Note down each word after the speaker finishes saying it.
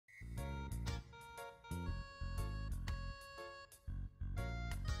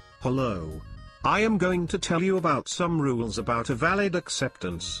Hello. I am going to tell you about some rules about a valid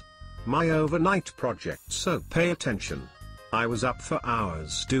acceptance. My overnight project, so pay attention. I was up for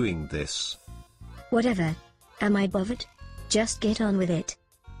hours doing this. Whatever. Am I bothered? Just get on with it.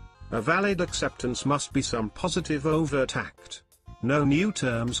 A valid acceptance must be some positive overt act. No new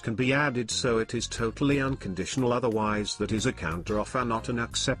terms can be added, so it is totally unconditional, otherwise that is a counteroffer, not an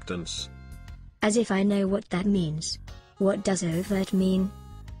acceptance. As if I know what that means. What does overt mean?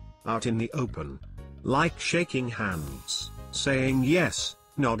 Out in the open. Like shaking hands, saying yes,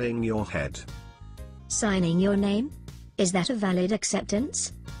 nodding your head. Signing your name? Is that a valid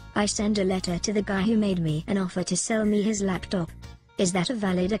acceptance? I send a letter to the guy who made me an offer to sell me his laptop. Is that a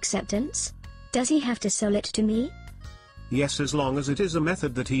valid acceptance? Does he have to sell it to me? Yes, as long as it is a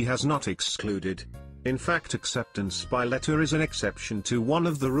method that he has not excluded. In fact, acceptance by letter is an exception to one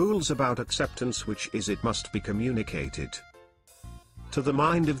of the rules about acceptance, which is it must be communicated to the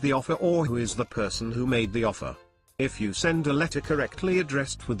mind of the offer or who is the person who made the offer. If you send a letter correctly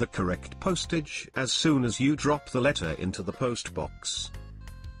addressed with the correct postage as soon as you drop the letter into the post box,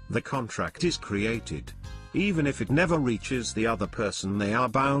 the contract is created. Even if it never reaches the other person, they are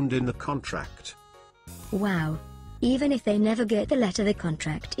bound in the contract. Wow. Even if they never get the letter, the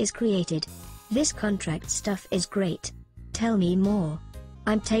contract is created. This contract stuff is great. Tell me more.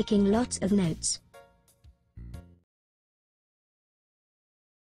 I'm taking lots of notes.